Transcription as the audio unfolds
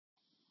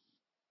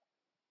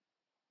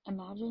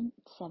Imagine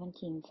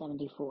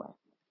 1774,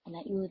 and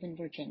that you live in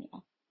Virginia.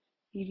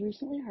 You'd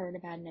recently heard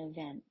about an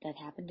event that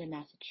happened in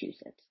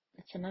Massachusetts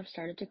that some have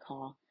started to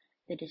call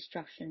the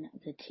destruction of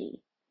the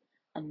tea,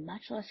 a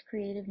much less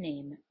creative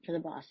name for the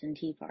Boston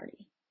Tea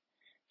Party,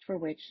 for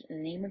which the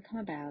name would come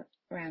about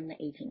around the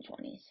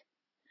 1820s.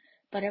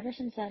 But ever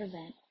since that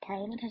event,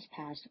 Parliament has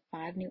passed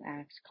 5 new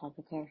acts called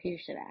the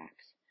Coercive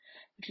Acts,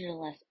 which is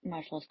a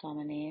much less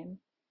common name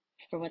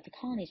for what the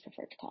colonies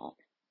preferred to call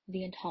it,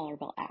 the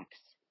Intolerable Acts.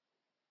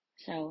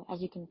 So,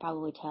 as you can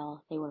probably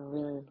tell, they were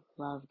really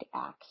loved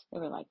acts. They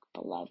were like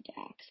beloved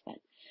acts, but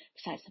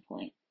besides the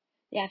point.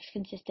 The acts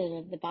consisted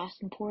of the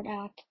Boston Port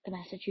Act, the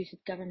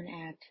Massachusetts Government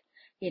Act,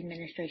 the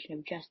Administration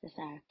of Justice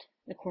Act,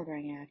 the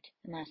Quartering Act,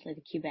 and lastly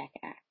the Quebec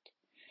Act.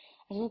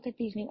 As you look at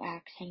these new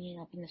acts hanging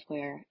up in the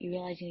square, you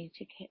realize you need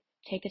to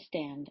take a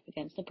stand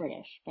against the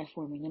British by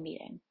forming a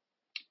meeting.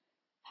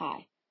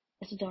 Hi,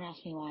 this is Don't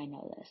Ask Me Why I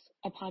Know This,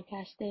 a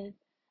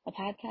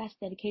podcast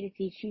dedicated to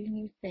teaching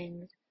you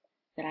things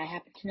that I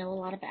happen to know a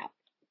lot about.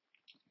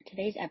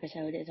 Today's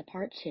episode is a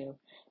part 2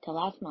 to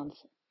last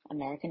month's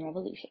American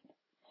Revolution.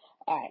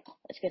 Alright,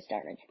 let's get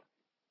started.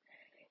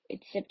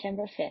 It's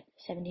September 5th,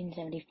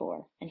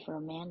 1774, and for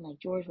a man like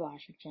George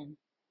Washington,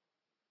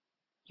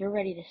 you're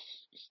ready to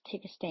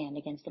take a stand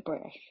against the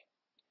British.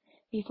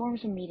 He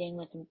forms a meeting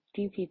with a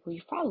few people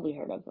you've probably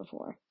heard of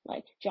before,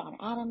 like John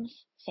Adams,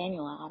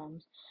 Samuel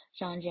Adams,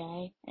 John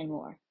Jay, and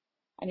more.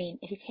 I mean,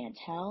 if you can't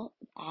tell,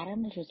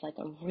 Adams was like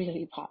a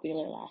really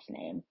popular last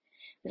name.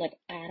 It was like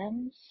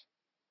Adams,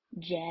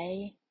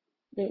 Jay,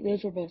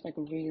 those were both like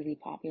really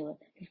popular.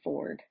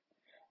 Ford,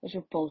 those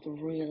were both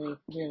really,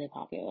 really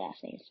popular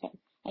last names. But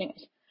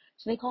anyways,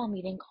 so they call a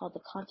meeting called the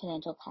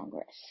Continental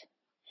Congress.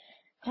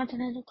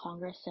 Continental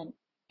Congress sent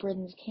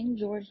Britain's King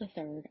George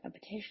III a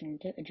petition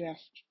to address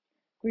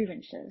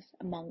grievances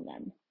among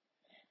them.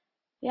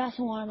 They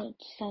also wanted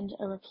to send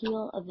a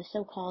repeal of the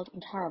so-called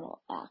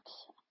Intolerable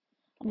Acts.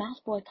 A mass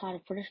boycott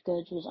of British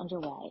goods was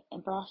underway,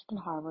 and Boston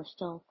Harbor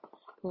still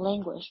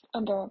languished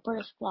under a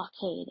British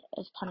blockade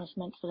as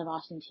punishment for the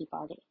Boston Tea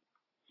Party.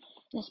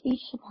 In a speech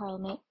to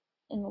Parliament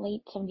in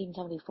late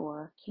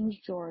 1774, King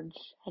George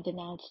had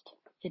denounced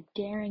the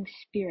daring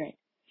spirit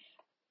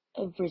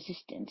of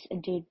resistance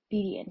and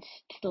obedience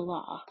to the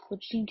law,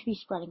 which seemed to be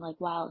spreading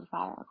like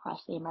wildfire across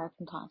the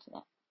American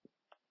continent.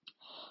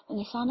 When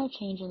they saw no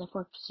change in the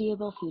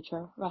foreseeable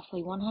future,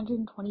 roughly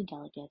 120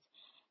 delegates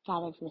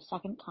gathered for the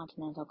Second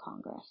Continental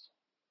Congress.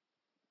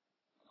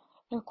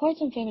 There were quite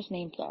some famous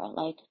names there,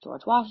 like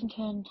George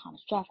Washington,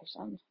 Thomas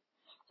Jefferson.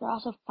 There were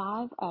also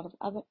 5 out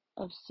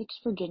of 6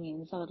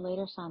 Virginians that would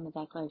later sign the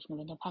Declaration of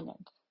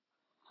Independence.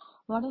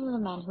 One of the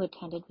men who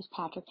attended was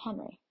Patrick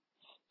Henry.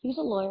 He was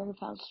a lawyer who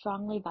felt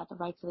strongly about the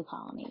rights of the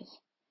colonies.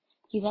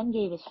 He then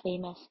gave his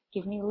famous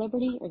 "Give me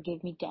liberty or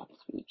give me death"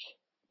 speech.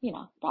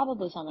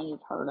 Probably something you've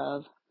heard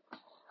of.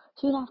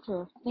 Soon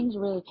after, things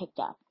really picked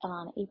up, and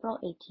on April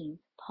 18th,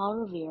 Paul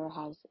Revere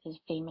has his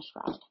famous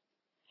ride.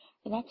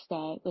 The next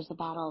day was the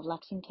Battle of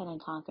Lexington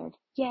and Concord.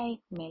 Yay,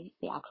 made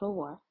the actual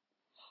war.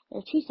 There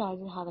are 2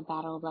 sides of how the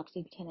Battle of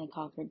Lexington and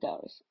Concord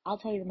goes. I'll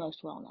tell you the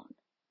most well-known.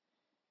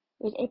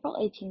 It was April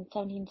 18,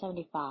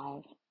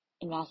 1775,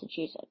 in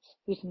Massachusetts.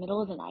 It was the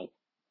middle of the night.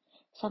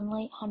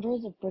 Suddenly,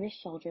 hundreds of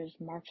British soldiers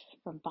marched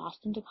from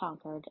Boston to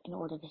Concord in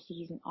order to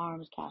seize an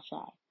arms cache.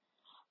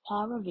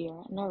 Paul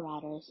Revere and their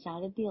riders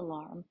sounded the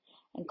alarm,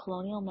 and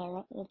colonial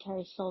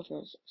military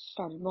soldiers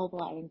started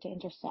mobilizing to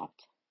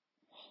intercept.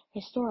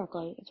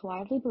 Historically, it's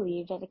widely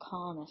believed that the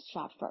colonists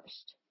shot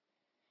first.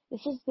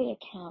 This is the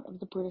account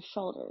of the British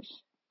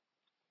soldiers.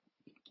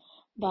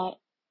 But,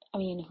 who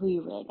are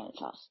you really going to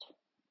trust?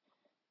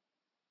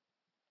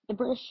 The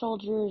British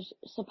soldiers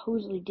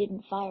supposedly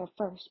didn't fire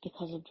first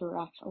because of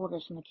direct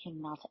orders from the king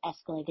not to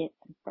escalate it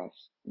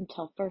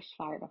until first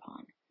fired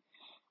upon.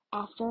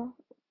 After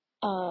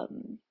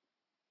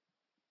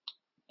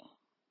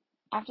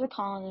the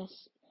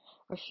colonists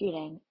were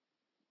shooting,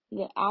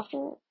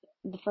 after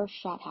the first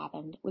shot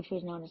happened, which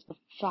was known as the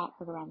shot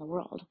heard around the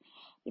world,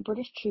 the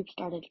British troops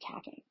started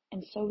attacking,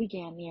 and so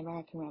began the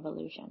American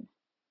Revolution.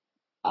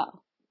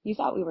 Oh, you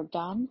thought we were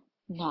done?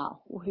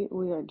 No, we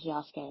were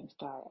just getting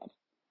started.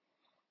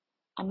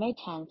 On May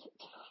 10th,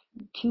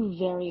 2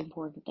 very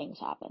important things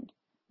happened.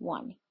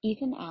 1.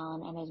 Ethan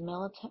Allen and his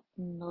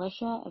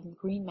militia of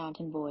Green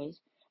Mountain Boys,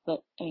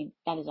 but,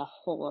 that is a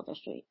whole other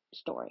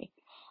story,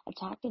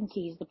 attacked and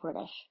seized the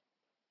British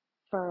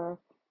for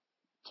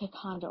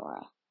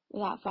Ticonderoga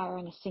without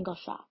firing a single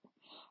shot.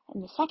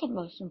 And the second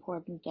most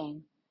important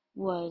thing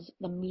was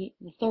the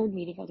 3rd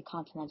meeting of the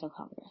Continental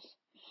Congress.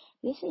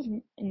 This is,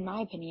 in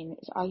my opinion,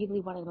 is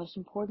arguably one of the most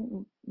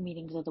important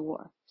meetings of the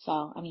war.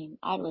 So,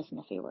 I'd listen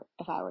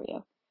if I were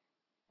you.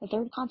 The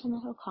 3rd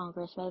Continental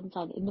Congress met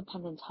inside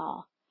Independence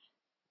Hall,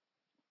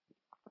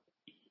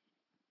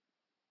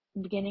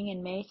 beginning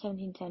in May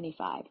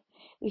 1775. It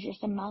was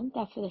just a month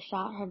after the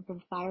shot had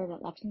been fired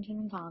at Lexington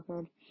and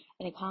Concord,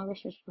 and the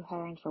Congress was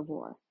preparing for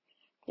war.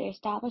 They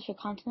established a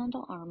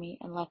Continental Army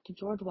and elected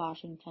George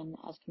Washington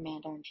as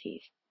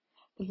Commander-in-Chief.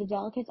 But the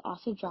delegates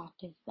also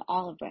drafted the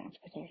Olive Branch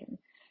Petition,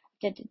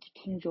 sent it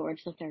to King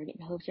George III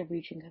in hopes of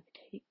reaching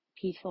a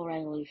peaceful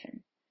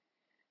resolution.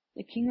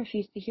 The king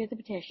refused to hear the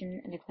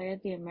petition and declared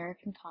the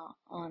American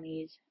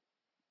colonies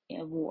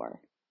at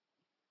war.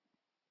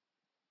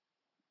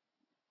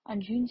 On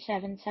June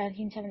 7,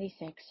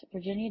 1776,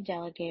 Virginia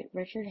delegate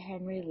Richard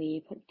Henry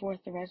Lee put forth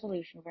the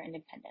Resolution for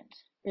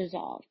Independence.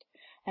 Resolved,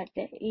 that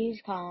these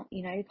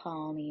United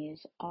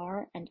Colonies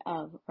are and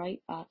of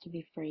right ought to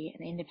be free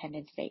and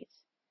independent states.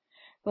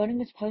 Voting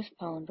was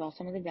postponed while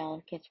some of the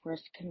delegates were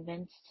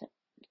convinced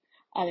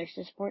others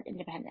to support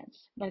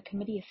independence, but a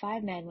committee of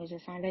 5 men was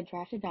assigned to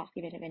draft a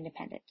document of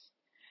independence.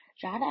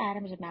 John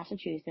Adams of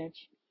Massachusetts,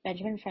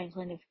 Benjamin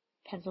Franklin of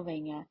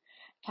Pennsylvania,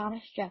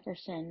 Thomas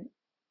Jefferson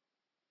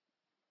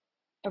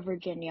of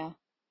Virginia,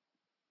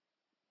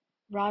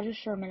 Roger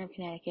Sherman of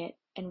Connecticut,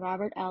 and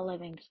Robert L.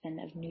 Livingston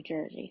of New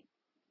Jersey.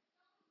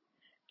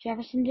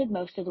 Jefferson did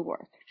most of the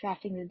work,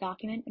 drafting the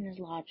document in his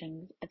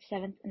lodgings at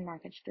 7th and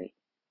Market Street.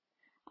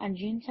 On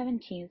June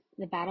 17th,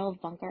 the Battle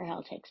of Bunker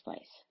Hill takes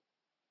place.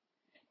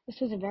 This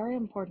was a very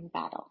important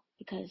battle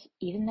because,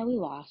 even though we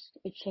lost,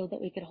 it showed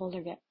that we could hold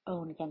our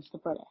own against the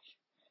British,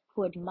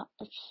 who had much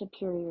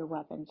superior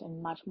weapons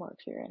and much more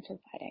experience in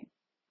fighting.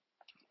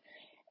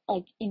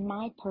 In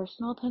my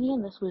personal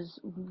opinion, this was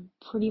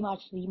pretty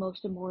much the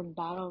most important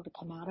battle to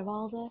come out of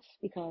all this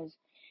because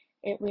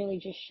it really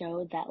just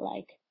showed that,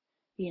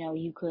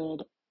 you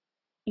could,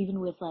 even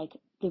with,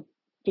 the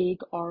big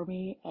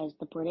army as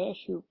the British,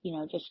 who,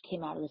 just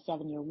came out of the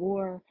 7-Year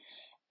War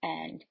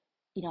and,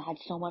 had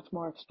so much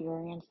more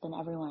experience than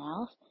everyone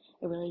else,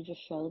 it really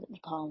just showed that the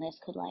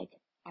colonists could,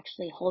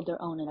 actually hold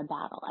their own in a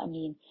battle. I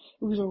mean,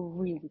 it was a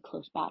really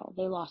close battle.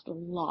 They lost a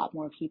lot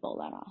more people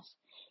than us.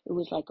 It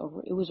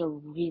was a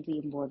really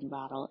important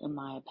battle, in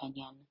my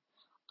opinion.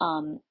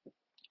 And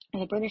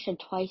the British had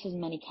twice as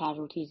many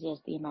casualties as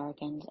the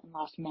Americans and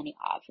lost many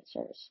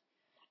officers.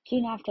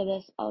 Soon after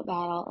this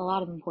battle, a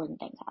lot of important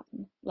things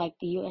happened.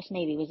 The U.S.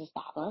 Navy was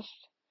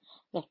established.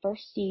 The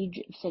first siege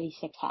of City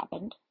 6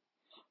 happened.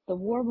 The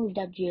war moved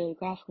up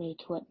geographically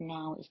to what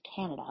now is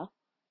Canada.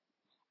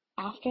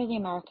 After the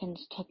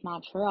Americans took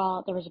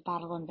Montreal, there was a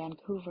battle in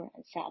Vancouver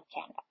in South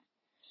Canada.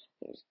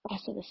 There was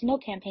also the Snow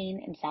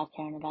Campaign in South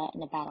Canada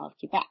and the Battle of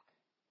Quebec.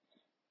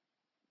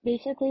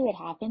 Basically what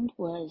happened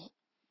was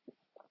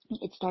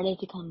it started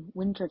to come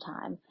winter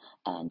time,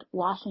 and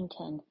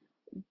Washington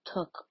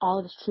took all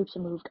of his troops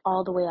and moved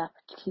all the way up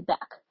to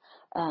Quebec,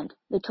 and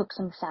they took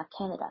some of South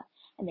Canada,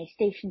 and they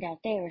stationed out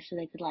there so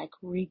they could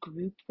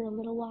regroup for a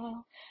little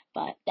while,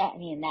 but that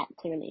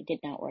clearly did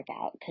not work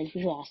out because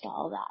we lost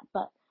all of that,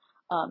 but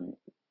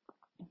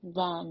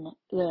then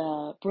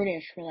the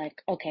British were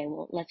okay,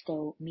 well, let's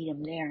go meet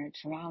them there and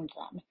surround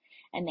them,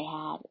 and they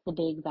had the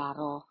big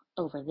battle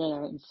over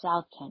there in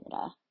South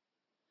Canada.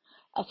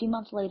 A few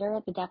months later,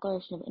 the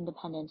Declaration of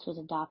Independence was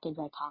adopted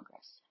by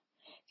Congress.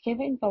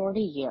 Skipping forward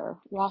a year,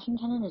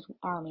 Washington and his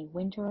army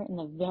winter in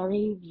the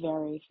very,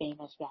 very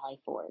famous Valley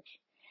Forge.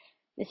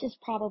 This is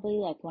probably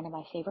one of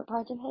my favorite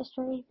parts of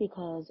history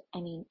because,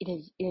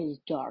 it is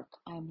dark.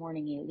 I'm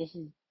warning you, this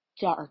is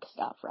dark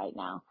stuff right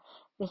now.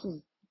 This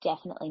is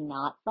definitely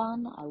not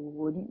fun. I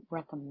wouldn't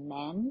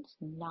recommend.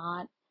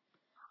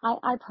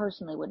 I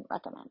personally wouldn't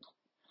recommend.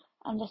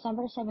 On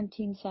December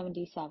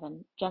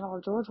 1777, General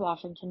George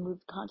Washington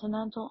moved the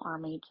Continental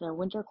Army to their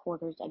winter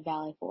quarters at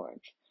Valley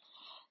Forge.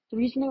 The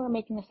reason they were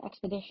making this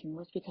expedition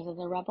was because of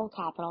the rebel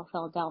capital,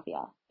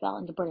 Philadelphia, fell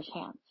into British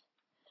hands.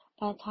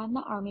 By the time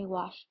the army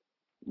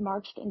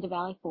marched into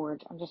Valley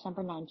Forge on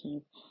December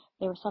 19th,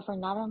 they were suffering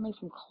not only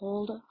from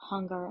cold,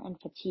 hunger, and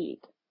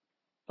fatigue,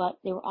 but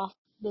they were also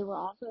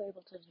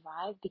able to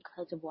survive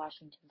because of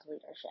Washington's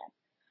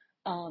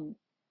leadership.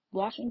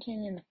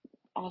 Washington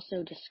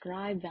also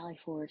described Valley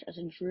Forge as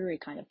a dreary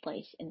kind of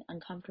place and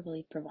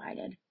uncomfortably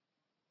provided.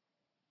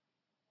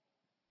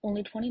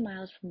 Only 20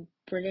 miles from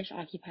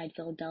British-occupied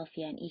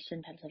Philadelphia in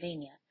eastern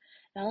Pennsylvania,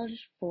 Valley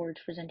Forge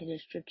presented a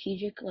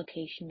strategic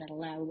location that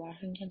allowed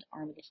Washington's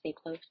army to stay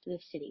close to the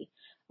city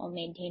while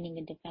maintaining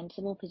a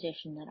defensible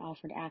position that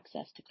offered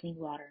access to clean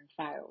water and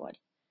firewood.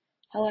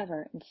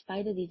 However, in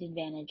spite of these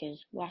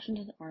advantages,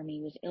 Washington's army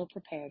was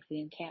ill-prepared for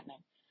the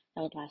encampment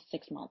that would last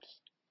 6 months.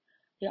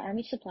 The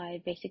army's supply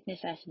of basic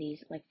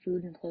necessities like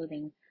food and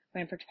clothing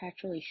ran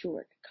perpetually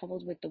short,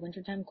 coupled with the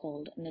wintertime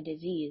cold and the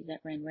disease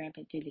that ran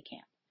rampant through the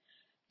camp.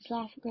 This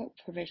lack of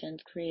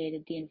provisions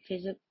created the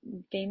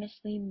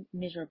famously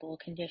miserable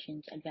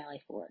conditions at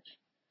Valley Forge.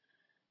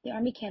 The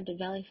army camped at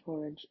Valley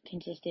Forge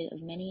consisted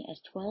of many as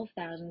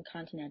 12,000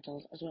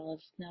 Continentals as well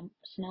as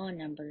smaller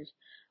numbers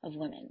of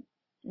women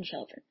and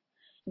children,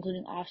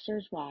 including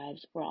officers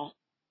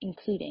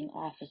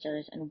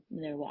and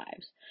their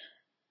wives,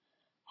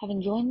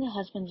 having joined their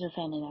husbands or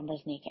family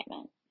members in the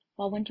encampment.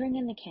 While wintering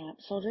in the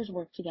camp, soldiers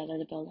worked together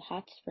to build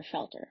huts for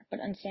shelter,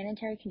 but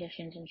unsanitary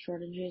conditions and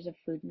shortages of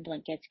food and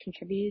blankets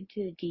contributed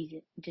to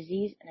the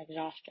disease and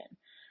exhaustion,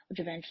 which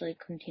eventually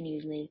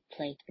continually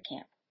plagued the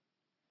camp.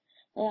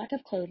 The lack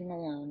of clothing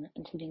alone,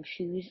 including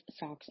shoes,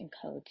 socks, and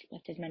coats,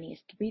 left as many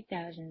as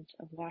 3,000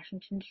 of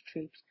Washington's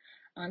troops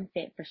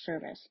unfit for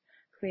service,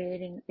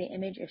 creating the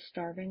image of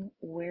starving,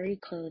 weary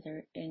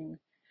clothing,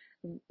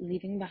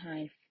 leaving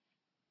behind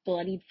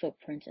bloodied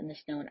footprints in the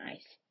snow and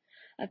ice.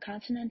 A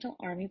Continental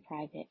Army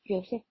private,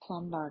 Joseph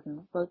Plum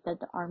Barton, wrote that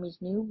the Army's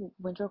new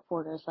winter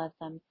quarters left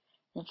them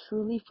in a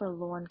truly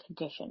forlorn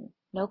condition,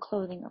 no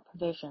clothing or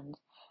provisions,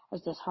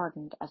 as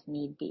disheartened as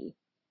need be.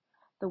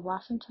 The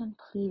Washington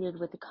pleaded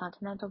with the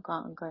Continental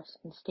Congress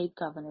and state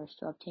governors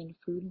to obtain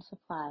food and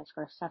supplies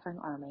for a suffering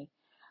army.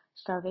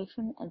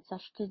 Starvation and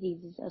such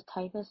diseases as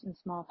typhus and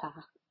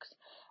smallpox,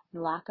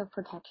 and lack of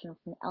protection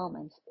from the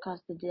elements,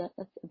 caused the death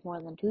of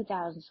more than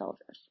 2,000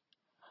 soldiers.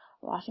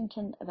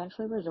 Washington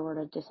eventually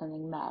resorted to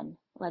sending men,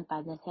 led by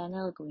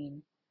Nathanael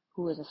Greene,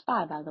 who was a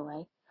spy by the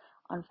way,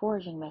 on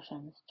foraging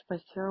missions to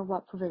procure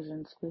what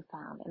provisions could be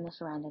found in the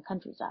surrounding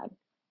countryside.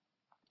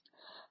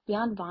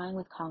 Beyond vying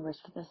with Congress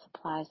for the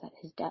supplies that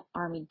his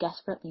army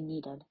desperately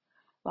needed,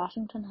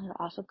 Washington had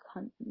also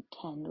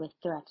contend with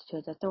threats to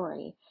his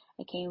authority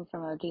that came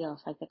from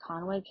ordeals like the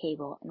Conway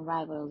Cable and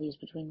rivalries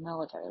between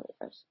military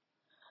leaders.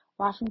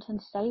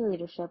 Washington's steady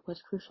leadership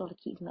was crucial to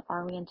keeping the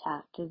army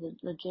intact through the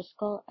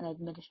logistical and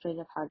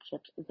administrative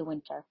hardships of the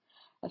winter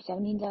of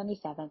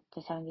 1777 to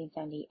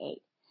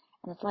 1778,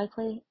 and is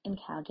likely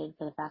accounted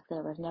for the fact that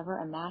there was never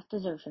a mass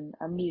desertion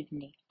or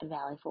mutiny at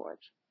Valley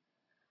Forge.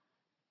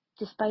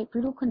 Despite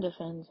brutal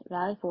conditions,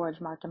 Valley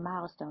Forge marked a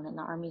milestone in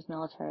the Army's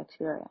military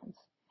experience.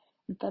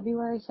 In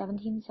February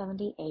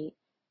 1778,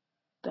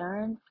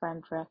 Baron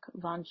Frederick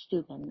von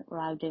Steuben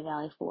arrived at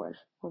Valley Forge,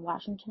 where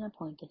Washington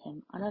appointed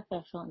him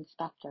unofficial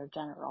inspector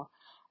general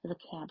of the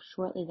camp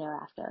shortly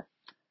thereafter.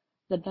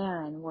 The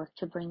Baron worked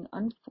to bring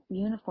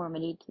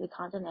uniformity to the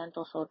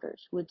Continental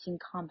soldiers who had seen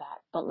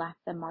combat but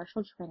lacked the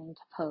martial training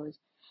to pose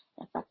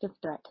an effective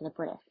threat to the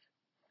British.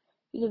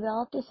 He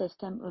developed a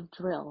system of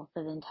drill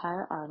for the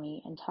entire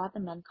army and taught the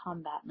men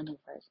combat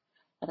maneuvers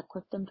that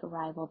equipped them to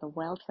rival the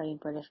well-trained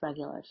British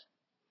regulars.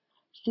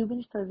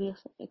 Steuben's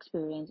previous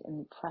experience in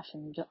the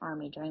Prussian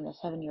army during the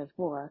 7 Years'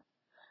 War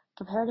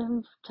prepared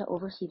him to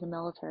oversee the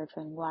military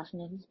training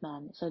Washington's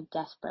men so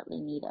desperately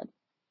needed.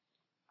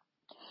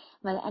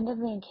 By the end of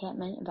the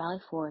encampment at Valley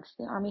Forge,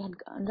 the army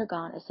had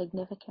undergone a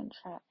significant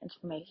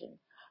transformation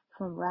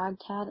from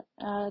ragtag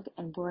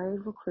and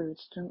brave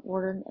recruits to an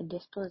ordered and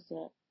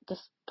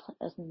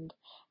disciplined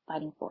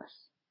fighting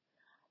force.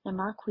 The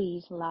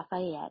Marquis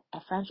Lafayette, a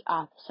French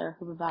officer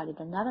who provided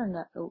another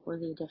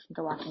noteworthy addition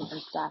to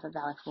Washington's staff at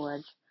Valley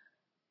Forge.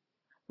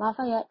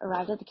 Lafayette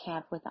arrived at the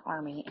camp with the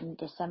army in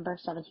December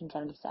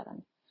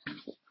 1777.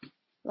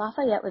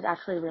 Lafayette was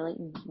actually really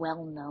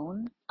well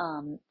known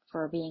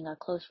for being a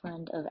close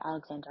friend of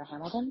Alexander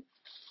Hamilton.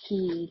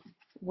 He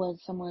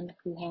was someone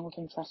who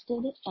Hamilton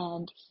trusted,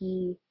 and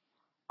he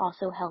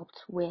also helped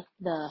with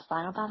the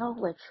final battle,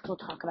 which we'll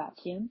talk about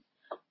soon.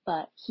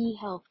 But he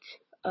helped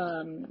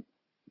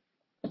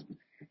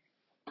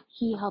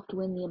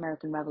win the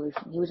American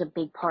Revolution. He was a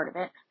big part of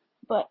it.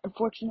 But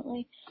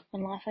unfortunately,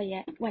 when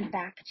Lafayette went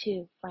back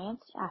to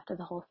France after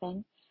the whole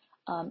thing,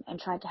 and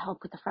tried to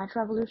help with the French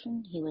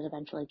Revolution, he was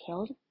eventually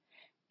killed.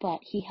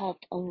 But he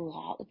helped a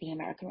lot with the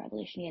American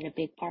Revolution. He had a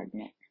big part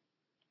in it.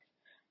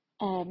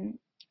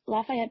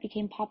 Lafayette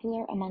became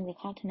popular among the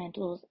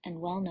Continentals and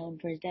well known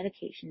for his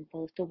dedication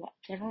both to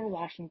General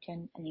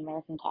Washington and the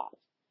American cause.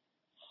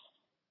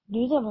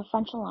 News of a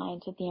French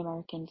alliance with the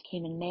Americans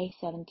came in May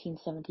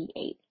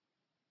 1778,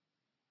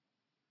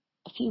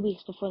 a few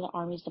weeks before the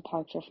Army's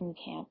departure from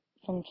camp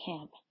in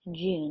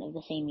June of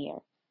the same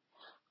year.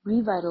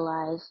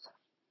 Revitalized,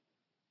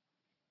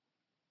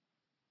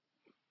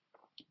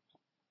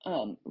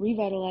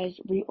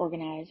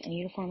 reorganized, and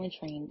uniformly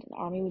trained, the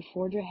Army would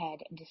forge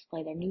ahead and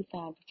display their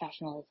newfound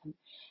professionalism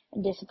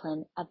and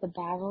discipline at the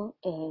Battle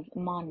of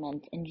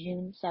Monmouth in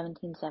June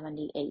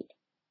 1778.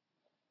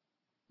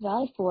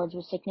 Valley Forge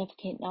was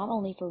significant not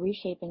only for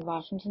reshaping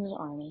Washington's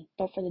army,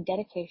 but for the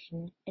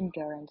dedication,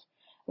 endurance,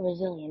 and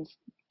resilience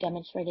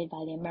demonstrated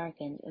by the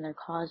Americans in their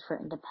cause for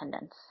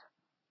independence.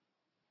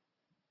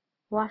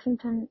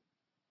 Washington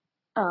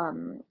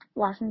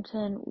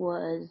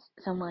was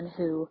someone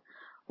who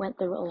went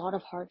through a lot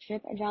of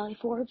hardship at Valley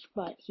Forge,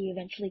 but he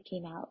eventually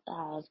came out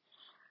as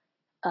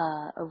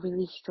a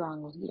really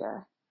strong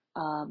leader.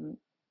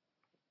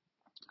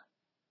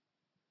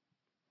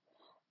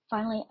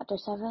 Finally, after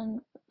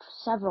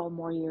several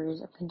more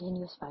years of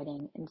continuous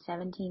fighting, in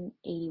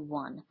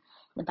 1781,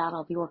 the Battle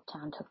of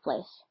Yorktown took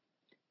place.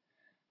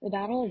 The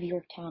Battle of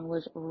Yorktown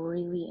was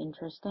really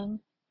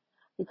interesting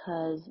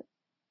because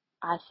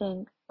I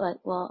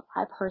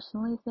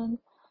personally think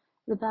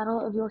the Battle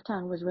of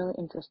Yorktown was really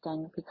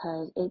interesting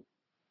because it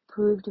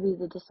proved to be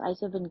the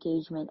decisive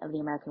engagement of the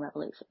American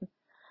Revolution.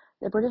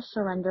 The British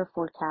surrender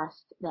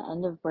forecast the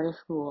end of British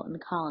rule in the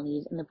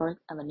colonies and the birth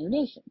of a new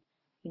nation,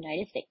 the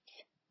United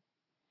States.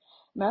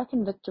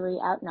 American victory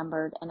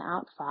outnumbered and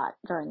outfought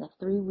during a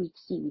 3-week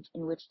siege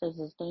in which they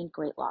sustained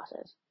great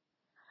losses.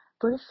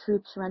 British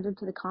troops surrendered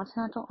to the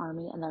Continental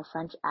Army and their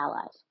French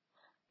allies.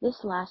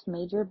 This last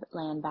major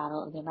land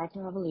battle of the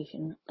American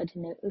Revolution led to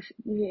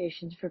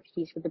negotiations for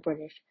peace with the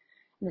British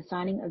and the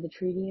signing of the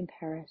Treaty in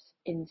Paris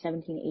in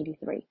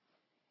 1783.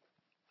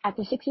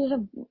 After 6 years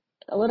of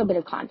a little bit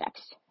of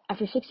context.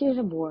 After 6 years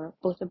of war,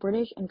 both the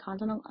British and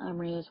Continental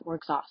armies were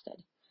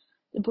exhausted.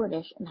 The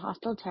British, in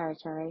hostile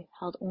territory,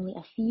 held only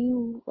a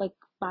few,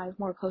 5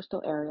 more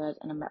coastal areas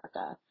in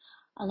America.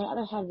 On the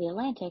other side of the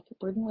Atlantic,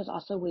 Britain was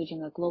also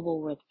waging a global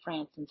war with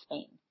France and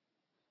Spain.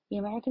 The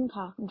American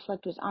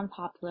conflict was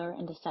unpopular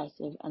and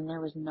decisive, and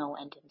there was no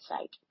end in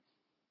sight.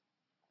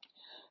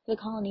 For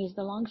the colonies,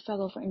 the long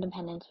struggle for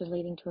independence was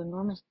leading to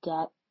enormous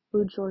debt,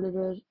 food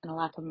shortages, and a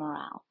lack of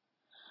morale.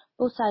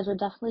 Both sides were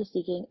definitely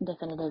seeking a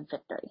definitive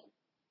victory.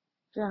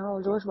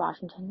 General George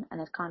Washington and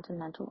his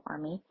Continental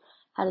Army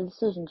had a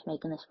decision to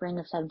make in the spring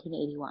of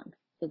 1781.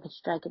 They could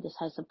strike a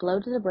decisive blow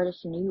to the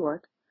British in New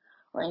York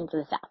or aim to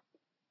the south.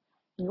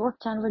 In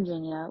Yorktown,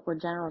 Virginia, where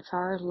General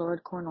Charles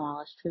Lord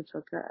Cornwallis troops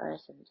were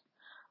garrisoned,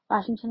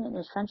 Washington and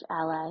his French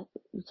ally,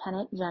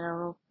 Lieutenant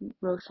General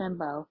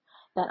Rochambeau,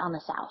 bet on the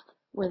south,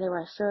 where they were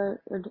assured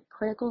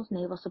critical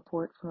naval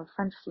support from a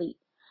French fleet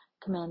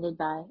commanded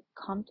by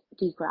Comte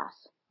de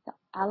Grasse. The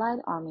Allied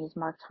armies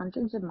marched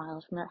hundreds of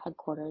miles from their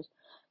headquarters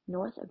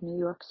north of New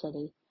York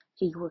City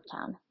to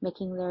Yorktown,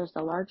 making theirs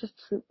the largest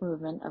troop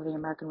movement of the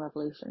American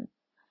Revolution.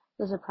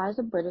 They surprised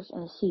the British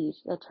in a siege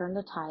that turned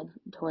the tide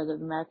toward the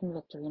American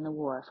victory in the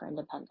War for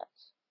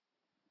Independence.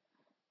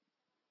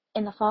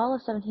 In the fall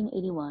of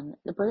 1781,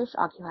 the British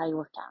occupy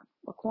Yorktown,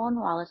 where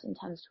Cornwallis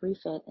intends to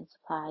refit and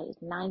supply his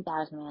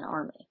 9,000-man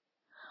army.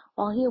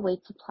 While he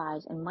awaits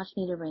supplies and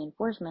much-needed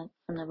reinforcement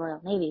from the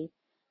Royal Navy,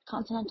 the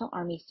Continental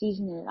Army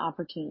seizes an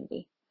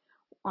opportunity.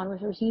 On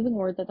receiving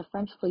word that the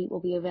French fleet will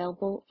be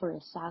available for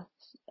the south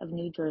of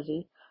New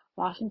Jersey,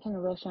 Washington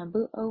and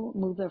Rochambeau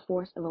moved their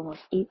force of almost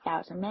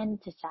 8,000 men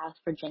to South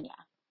Virginia,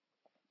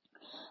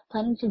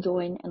 planning to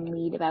join and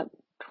lead about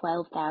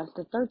 12,000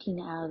 to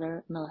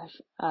 13,000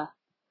 other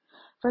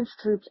French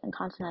troops and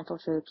Continental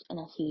troops in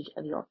a siege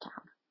of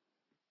Yorktown.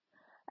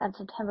 On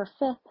September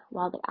 5th,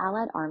 while the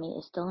Allied army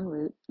is still en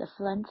route, the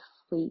French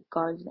fleet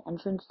guards the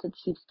entrance to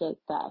Cheapsake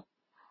Bay.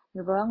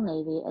 The Royal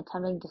Navy,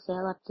 attempting to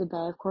sail up to the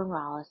Bay of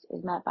Cornwallis,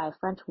 is met by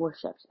French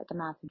warships at the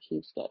mouth of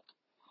Cheapsake.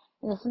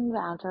 In this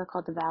encounter,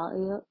 called the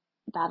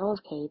Battle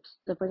of Capes,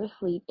 the British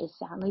fleet is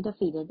soundly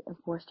defeated and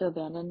forced to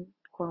abandon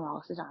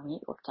Cornwallis's army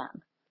at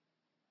Yorktown.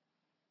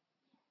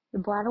 The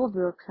Battle of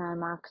Yorktown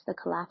marks the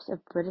collapse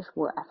of British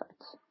war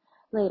efforts.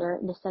 Later,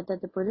 it is said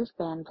that the British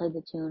band played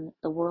the tune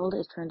 "The World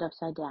is Turned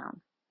Upside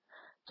Down"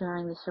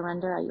 during the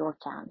surrender at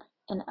Yorktown,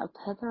 an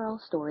epitheal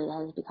story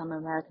that has become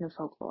American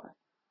folklore.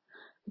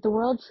 But the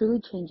world truly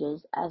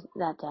changes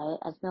that day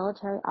as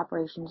military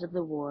operations of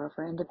the War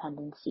for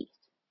Independence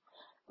cease.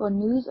 When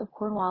news of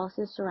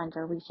Cornwallis's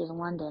surrender reaches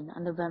London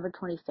on November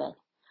 25th,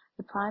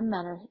 the Prime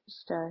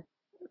Minister,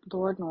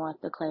 Lord North,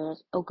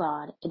 declares, "Oh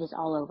God, it is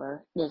all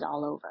over, it is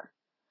all over."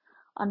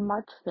 On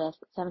March 5,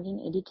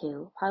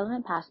 1782,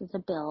 Parliament passes a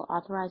bill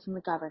authorizing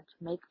the government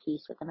to make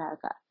peace with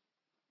America.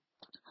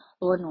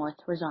 Lord North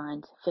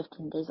resigns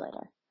 15 days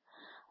later.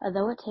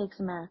 Although it takes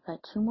America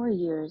 2 more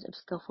years of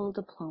skillful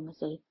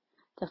diplomacy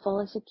to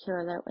fully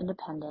secure their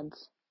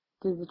independence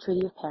through the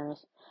Treaty of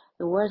Paris,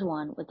 the war is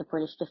won with the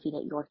British defeat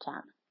at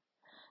Yorktown.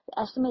 The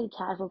estimated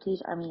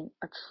casualties are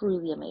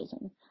truly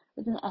amazing,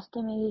 with an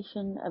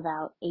estimation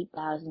about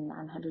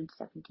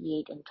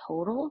 8,978 in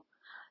total.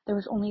 There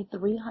was only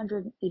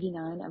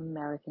 389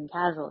 American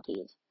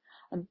casualties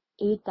and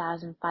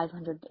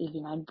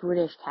 8,589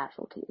 British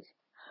casualties,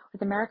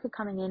 with America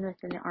coming in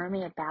with an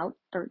army about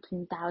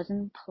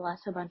 13,000 plus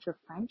a bunch of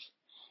French.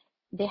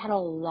 They had a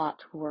lot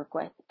to work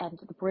with, and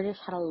the British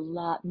had a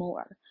lot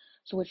more,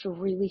 so it's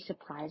really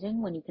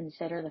surprising when you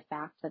consider the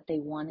fact that they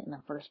won in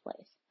the first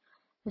place.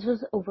 This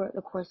was over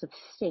the course of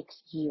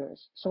 6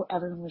 years, so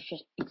everyone was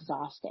just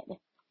exhausted.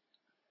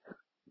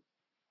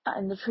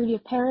 And the Treaty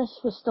of Paris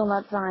was still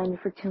not signed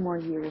for 2 more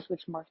years,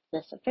 which marked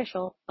this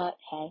official, but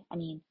hey,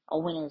 a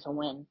win is a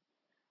win.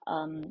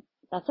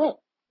 That's it.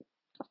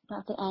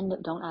 At the end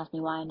of Don't Ask Me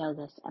Why I Know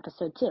This,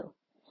 episode 2.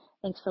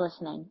 Thanks for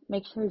listening.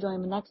 Make sure to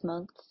join me next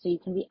month so you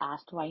can be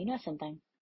asked why you know something.